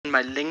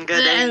my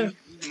linga-ding,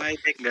 my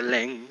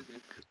ding-a-ling.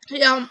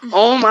 Yeah.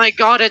 Oh my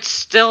god, it's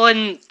still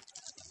in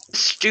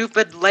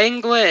stupid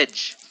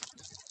language.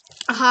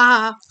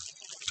 Haha.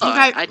 Oh,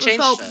 Okay, I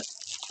changed so it.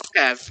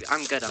 Okay,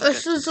 I'm good,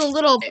 this is a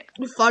little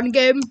fun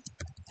game.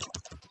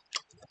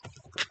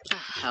 What the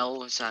hell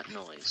was that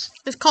noise?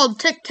 It's called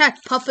Tic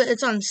Tac Puppet.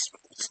 It's on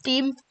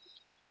Steam.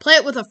 Play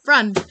it with a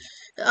friend.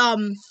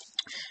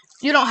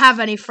 You don't have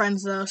any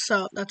friends though,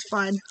 so that's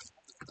fine.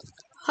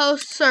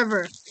 Host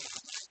server.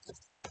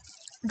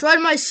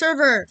 Join my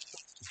server.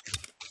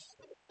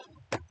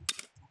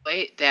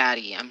 Wait,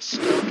 Daddy, I'm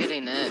still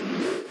getting in.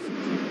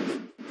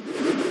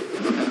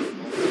 Okay,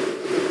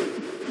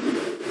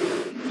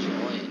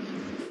 join.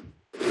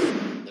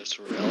 There's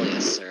really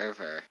a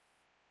server.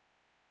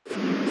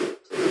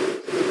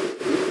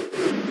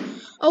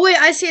 Oh wait,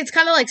 I see. It's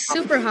kind of like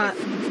super hot.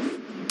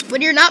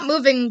 When you're not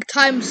moving,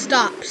 time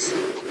stops.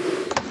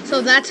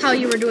 So that's how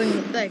you were doing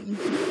the thing.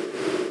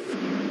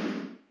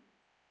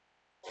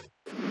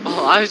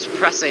 Oh, I was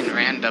pressing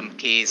random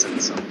keys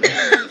and something.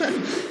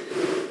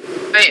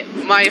 Wait,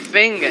 my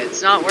finger,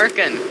 it's not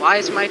working. Why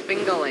is my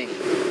fingering?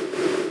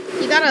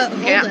 You gotta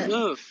hold Can't it.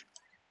 move.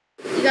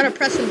 You gotta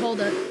press and hold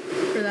it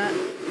for that.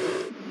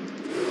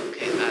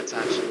 Okay, that's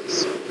actually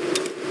so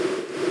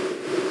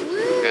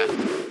Woo. okay.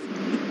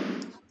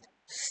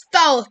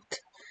 Start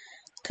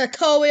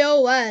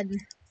tutorial 1.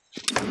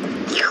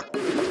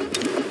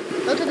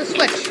 Go to the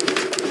switch.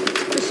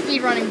 The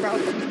speed running, bro.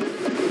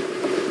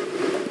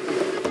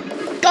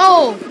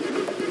 Go!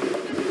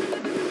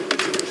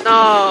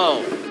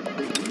 No!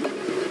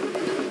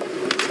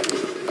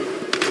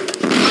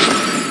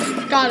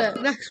 Got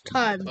it. Next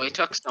time. Oh, he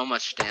took so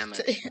much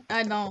damage.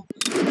 I know.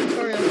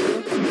 Tutorial 2.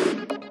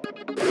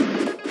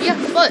 Yeah,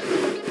 foot.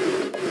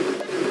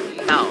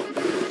 No.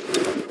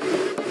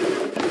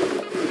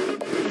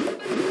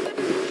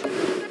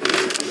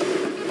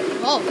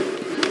 Oh.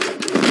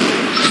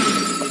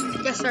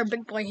 Guess our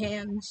big boy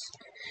hands.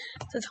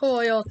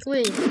 Tutorial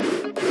 3.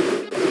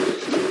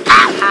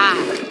 Ah!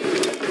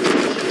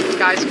 These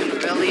guys can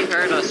really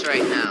hurt us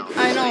right now.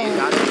 I know. So you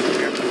gotta be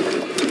careful.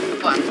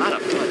 Oh, I'm out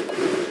of foot.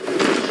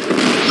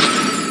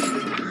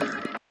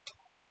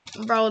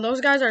 Bro, those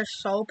guys are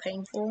so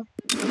painful.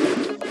 I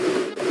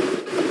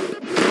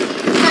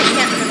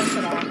can't hurt us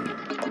at all.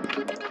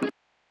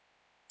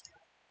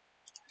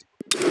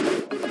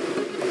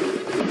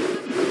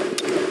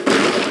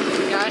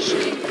 Gosh,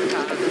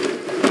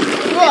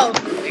 Whoa!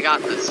 we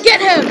got this.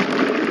 Get him!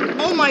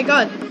 Oh my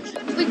god.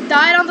 We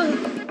died on the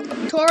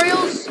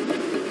tutorials.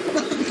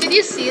 Did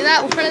you see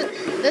that?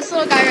 This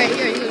little guy right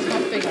here, he was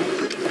helping us.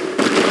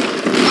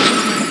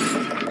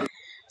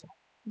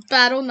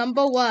 Battle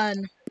number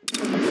 1.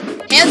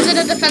 Hands in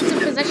a defensive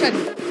position.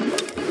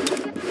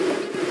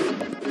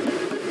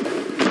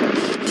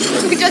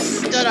 We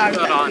just stood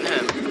on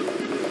him.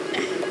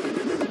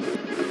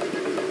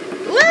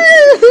 Woo!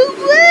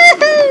 Woo!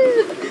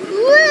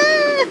 Woo!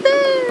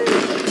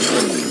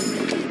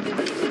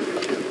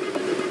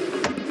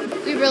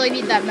 We really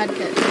need that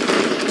medkit.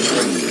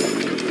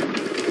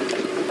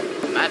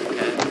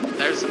 Medkit?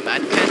 There's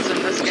medkits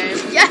in this game?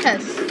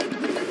 Yes!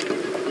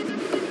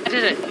 I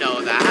didn't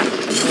know that.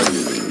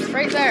 It's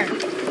right there.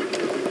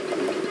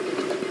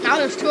 Now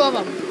there's 2 of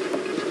them.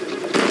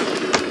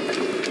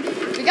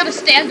 We gotta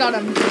stand on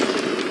them.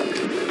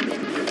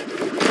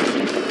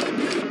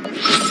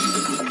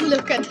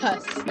 Look at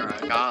us.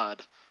 Oh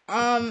god.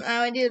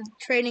 I did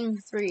training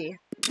 3.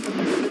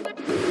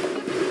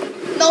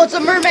 No, it's a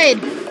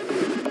mermaid!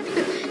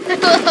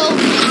 Little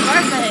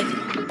mermaid!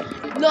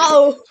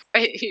 No!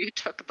 Wait, you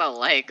took the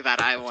leg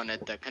that I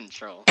wanted to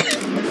control. God.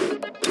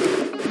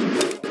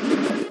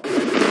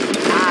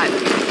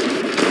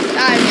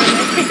 Die,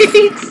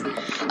 mermaids!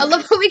 I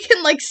love how we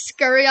can, like,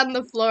 scurry on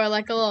the floor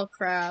like a little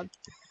crab.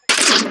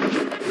 Oh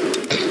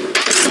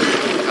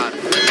god,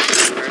 this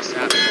is the first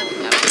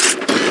actual ever.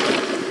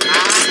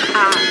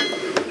 Ah!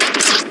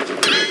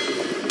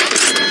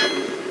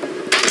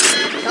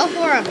 Go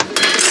for him!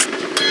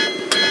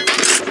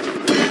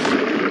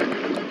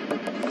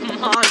 Come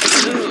on,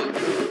 move!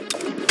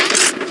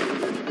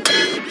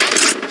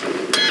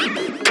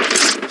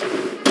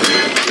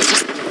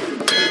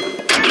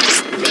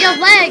 Be a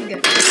leg!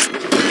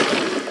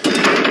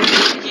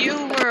 You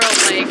were a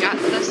leg at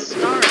the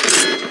start.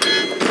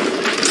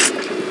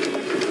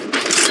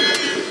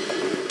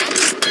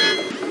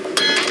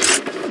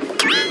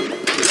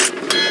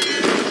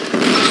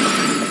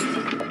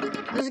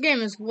 This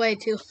game is way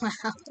too loud.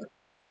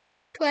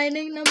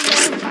 Training number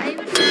 5.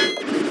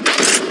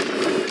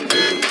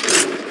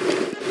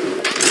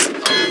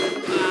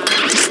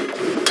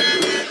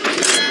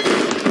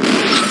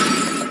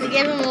 We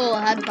gave him a little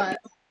headbutt.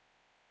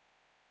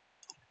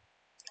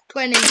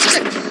 26.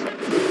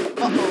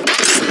 Uh-oh.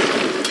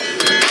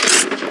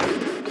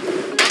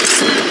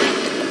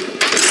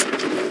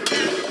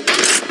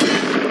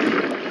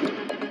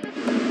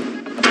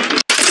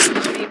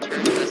 Let me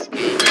turn this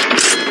game.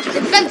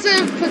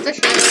 Defensive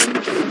position.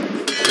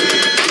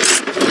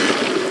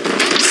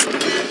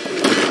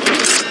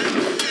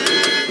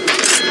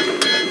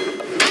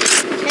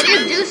 Can you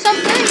do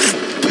something?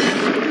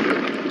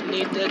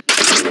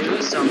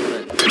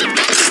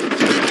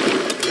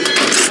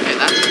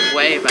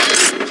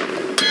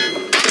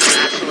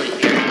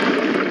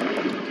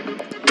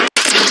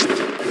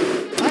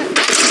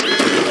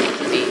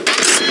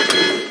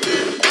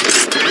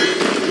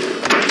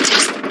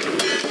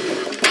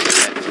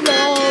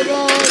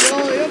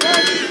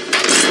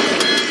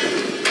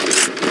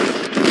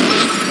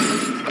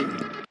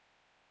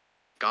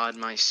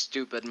 my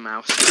stupid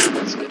mouse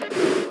is getting...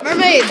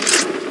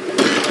 Mermaids!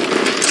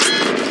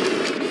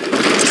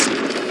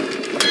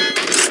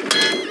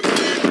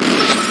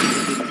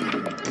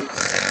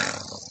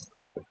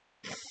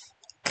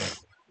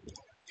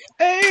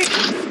 Hey!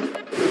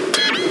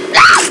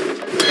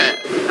 Okay,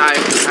 I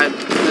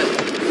put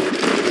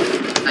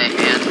my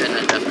hand in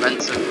a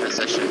defensive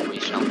position. We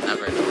shall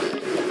never die.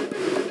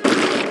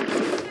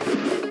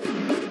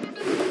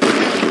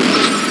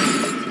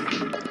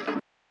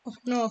 Oh,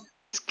 no.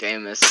 This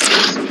game is so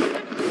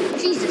stupid.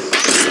 Jesus.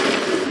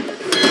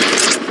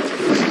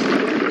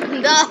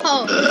 No!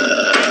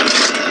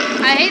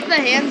 I hate the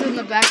hands in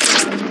the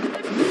background.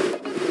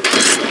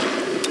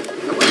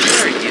 What's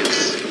their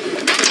use?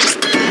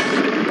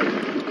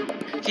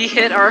 He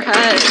hit our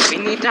head. We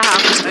need to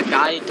have a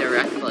guide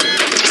directly.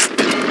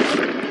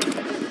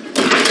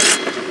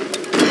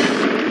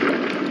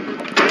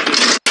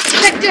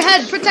 Protect your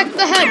head! Protect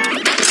the head!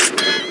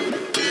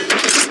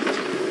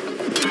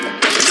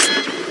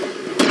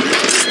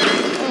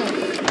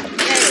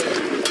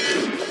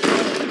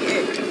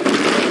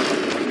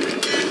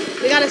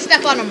 We gotta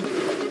step on him.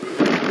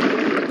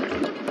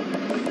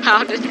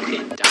 How did we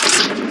die?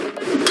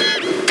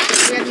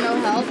 We have no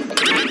health.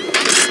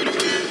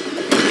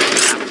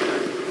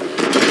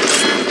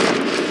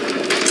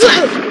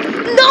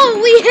 No,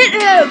 we hit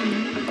him!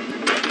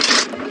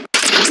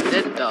 We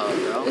did though,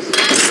 bro. This is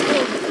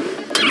cool.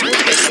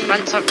 Okay,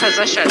 defensive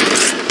position.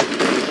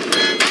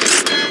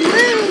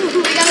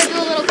 Woo! We gotta do a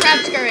little crab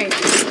scurry.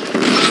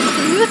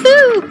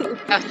 Woohoo!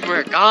 Yes,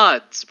 we're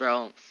gods,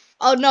 bro.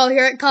 Oh no,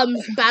 here it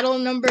comes. Battle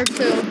number 2.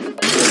 The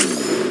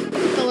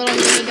little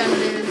minigun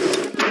dudes.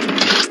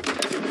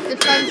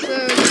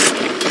 Defensive.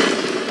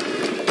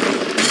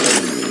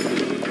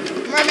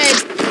 Mermaid.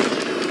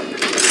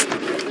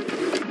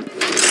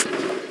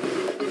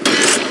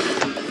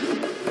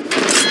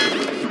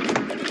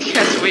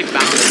 Yes, we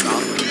bounced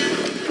off.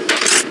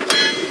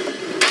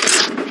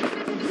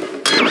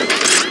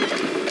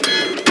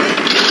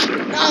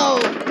 No!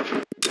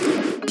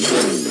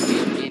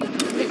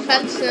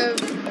 Defensive.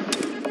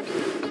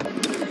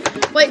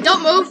 Wait,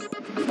 don't move.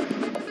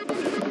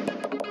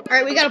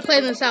 Alright, we gotta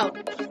plan this out.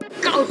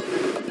 Go!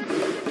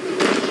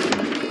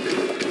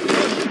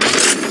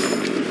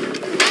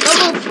 Don't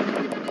move!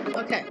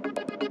 Okay.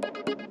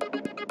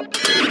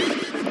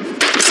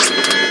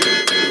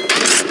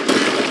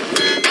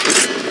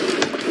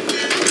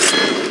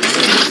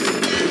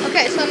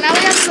 Okay, so now we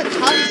have the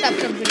concept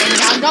of the game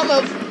down. Don't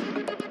move.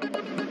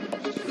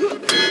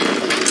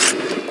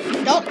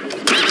 Don't move.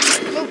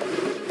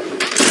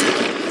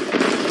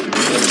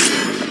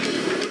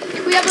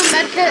 We have a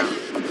med kit.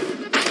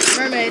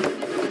 Mermaid.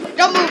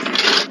 Don't move.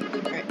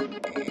 Alright.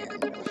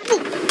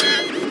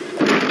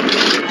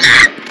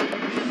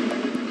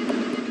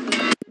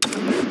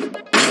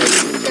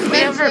 Did we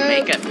ever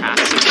make it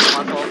past this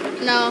level?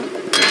 No.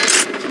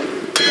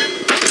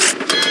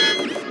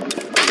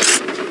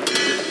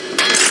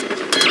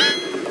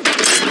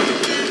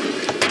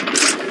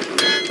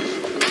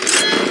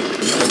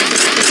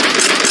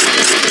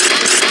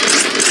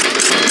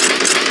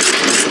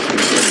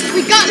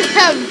 We got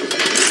him!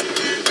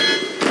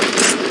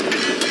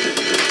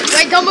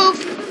 Wait, don't move!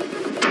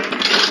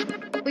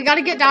 We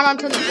gotta get down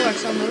onto the floor,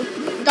 so move.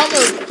 Don't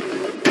move.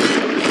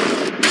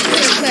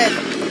 That's it.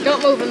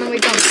 Don't move and then we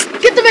jump.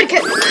 Get the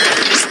medkit!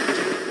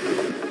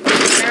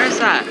 Where is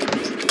that? It's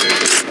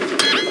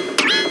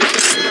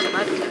a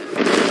medkit.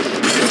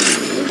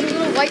 There's a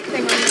little white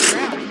thing on the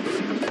ground.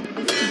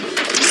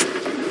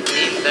 I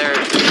mean, they're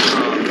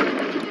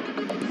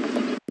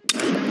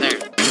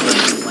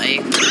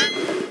legs.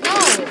 No!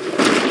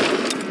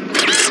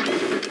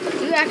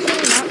 Do you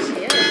actually not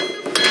see it?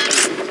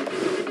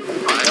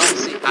 Oh, I don't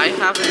see. I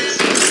haven't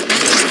seen it.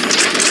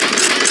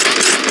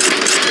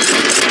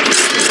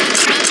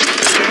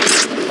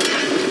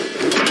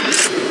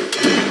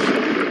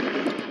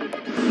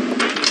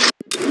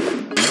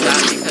 Is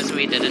that because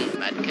we didn't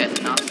medkit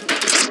enough?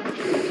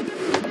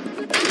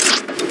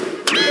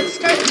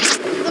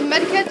 The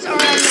medkits are on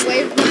the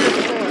wave number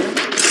 4.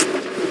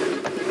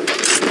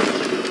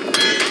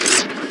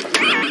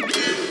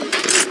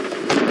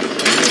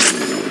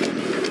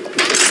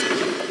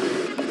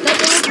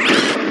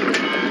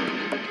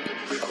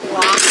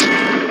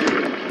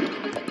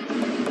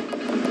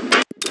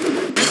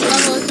 This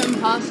level is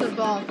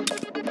impossible.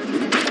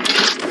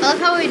 I love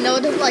how we know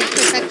to like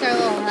protect our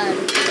little head.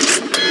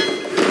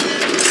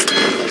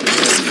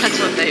 That's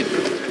what they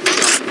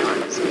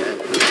sometimes get.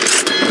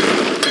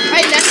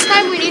 Alright, next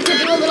time we need to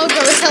do a little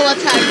gorilla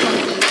tag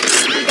monkey.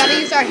 We gotta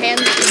use our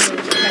hands to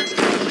move next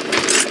time.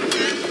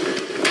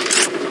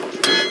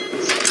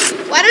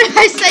 Why did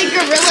I say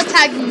gorilla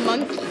tag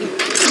monkey?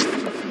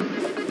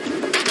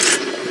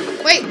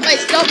 Wait,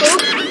 don't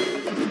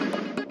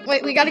move.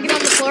 Wait, we gotta get on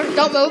the floor.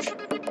 Don't move.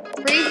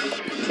 3,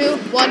 2,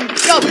 1,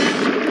 go!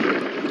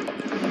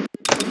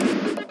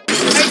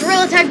 Alright,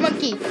 gorilla tag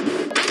monkey.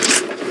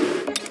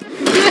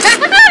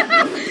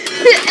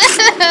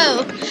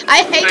 Ew,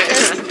 I hate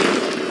this.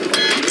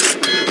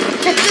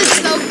 This is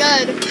so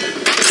good.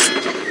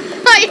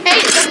 I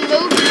hate the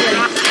movement.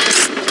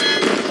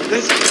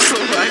 This,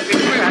 I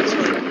think we're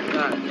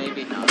actually,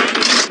 maybe not.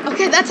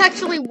 Okay, that's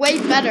actually way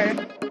better.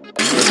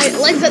 Alright,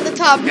 legs at the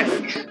top. Okay.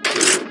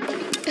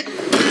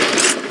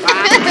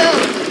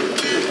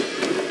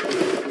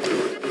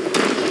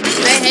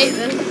 I hate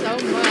this so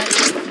much.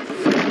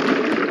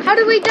 How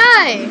did we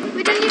die?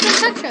 We didn't even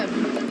touch him.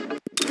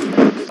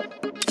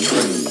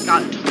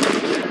 Got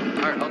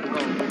our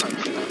uncle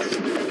punched us.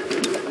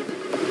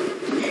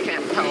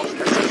 Can't tell if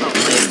this is a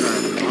laser or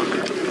an arm.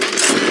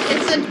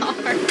 It's an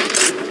arm.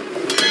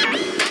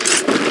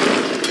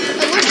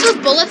 I wish the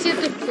bullets you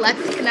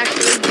deflect can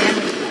actually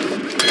damage them.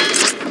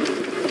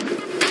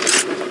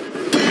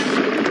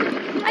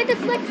 I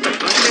deflected.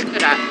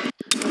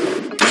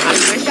 I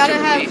wish You gotta to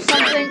have be-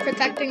 something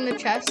protecting the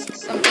chest,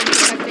 something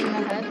protecting the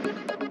head.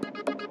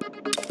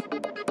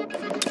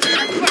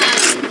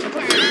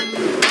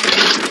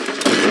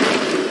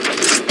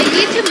 They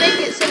need to make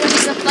it so when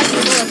you deflect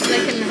the bullets,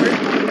 they can hurt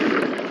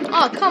them.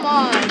 Oh, come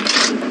on.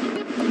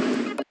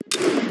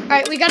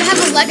 Alright, we gotta have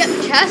a leg at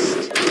the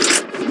chest.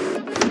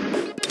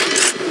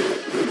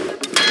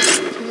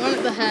 And one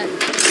at the head.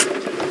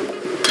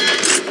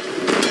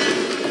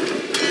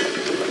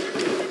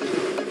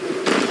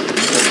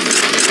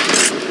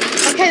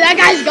 Okay, that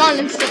guy's gone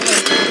instantly.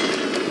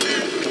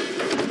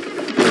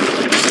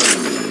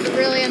 The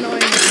really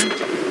annoying one.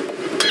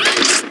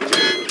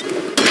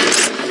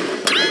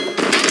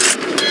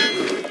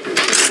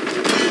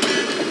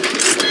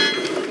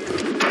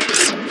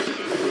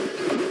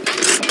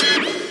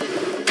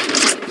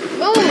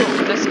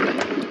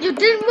 Move! You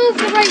didn't move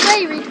the right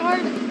way,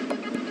 retard.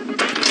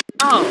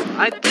 Oh,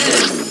 I did. I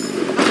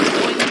was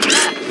going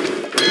back.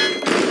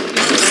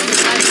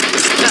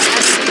 The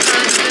enemies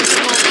are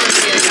invisible for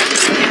me again.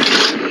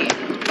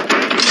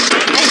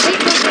 I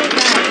hate those little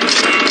guys.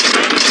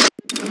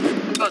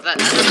 Oh, the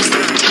enemies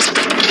are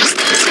invisible.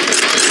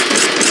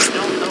 I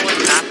don't know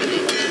what's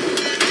happening.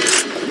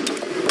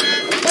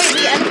 Wait,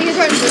 the enemies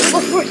are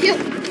invisible for you?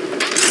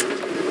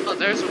 Oh,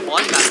 there's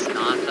one that's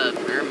not the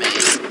mermaid.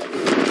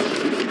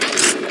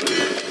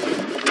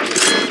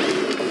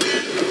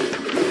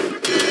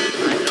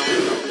 I don't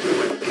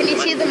know. Can you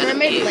see the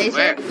mermaid laser?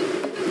 Where?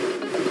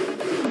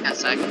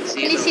 Yes, I can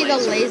see. Can you see the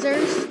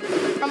lasers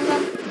from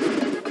them?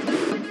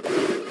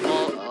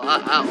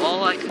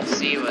 All I could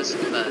see was the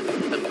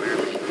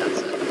mermaid. That's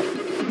it.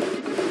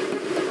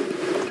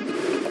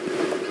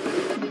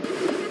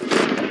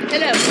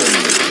 Hello. I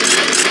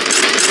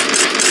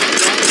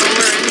don't know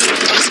where any of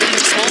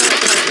these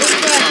bullets are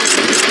coming from.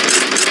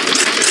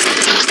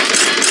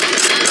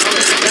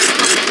 They're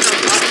coming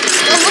from up.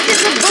 Oh, look at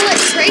the bullet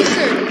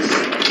tracers.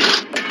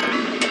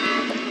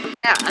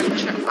 Yeah,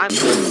 I'm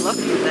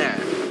looking there.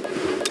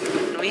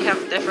 And we have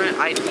different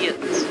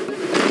ideas.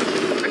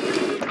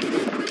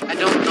 I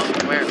don't know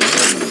where.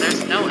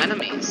 There's no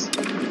enemies.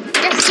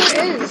 Yes,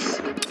 there is.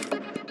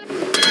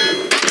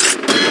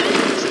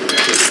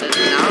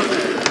 Now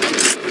there.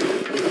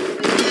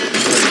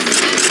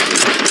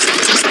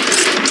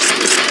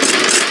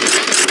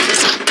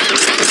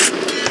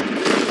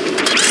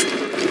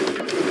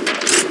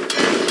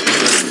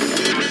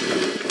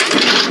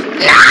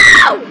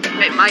 No!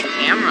 Wait, my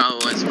camera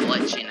was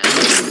glitching out.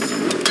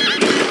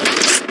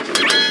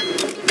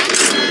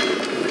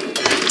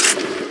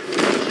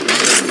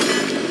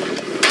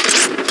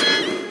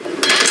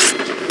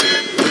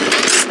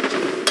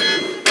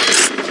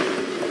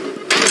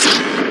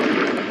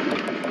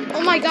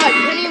 Oh my god,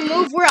 can you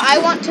move where I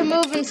want to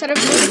move instead of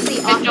moving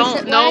the opposite I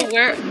don't know way?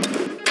 where.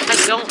 I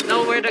don't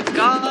know where to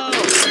go.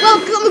 Well,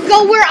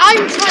 go where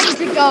I'm trying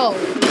to go.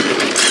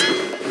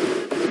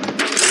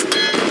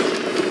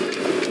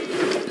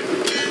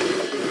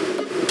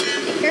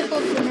 Be careful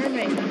of the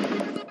mermaid.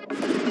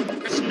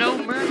 There's no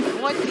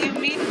mermaid. What do you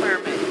mean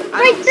mermaid?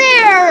 Right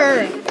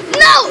there!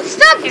 No!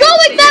 Stop Can't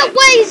going see that it.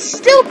 way,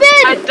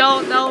 stupid! I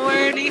don't know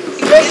where anything is.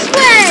 This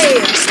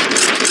way!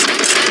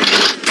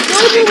 Go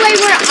the way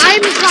where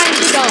I'm trying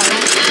to go.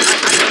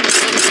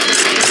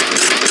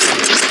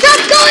 Stop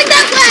going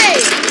that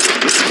way!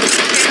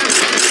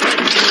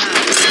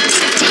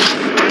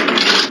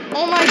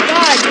 Oh my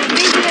god, you're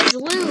making us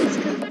lose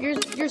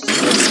because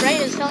your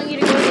brain is telling you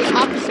to go the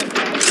opposite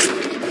way.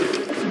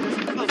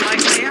 Oh, my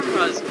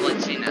camera's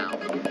glitching out.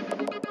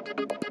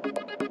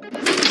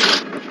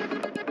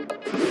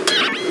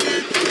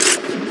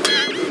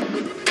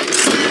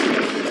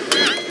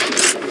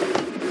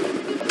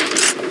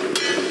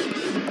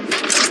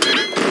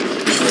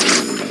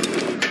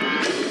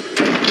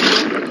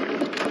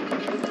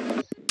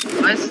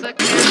 Why's the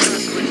camera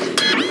glitching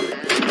out?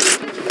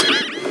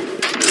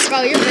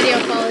 Bro, your video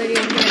quality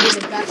is gonna be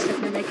the best if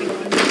you're making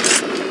one.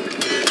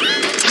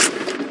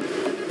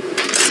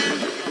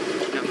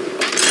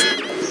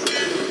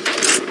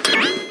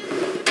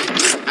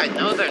 I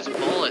know there's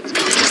bullets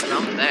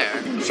coming from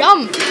there.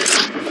 Jump!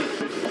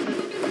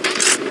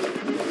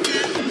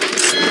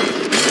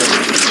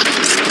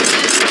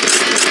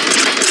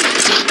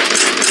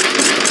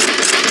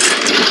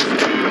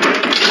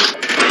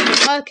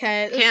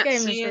 Okay, this Can't game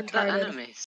is see the retarded. enemies.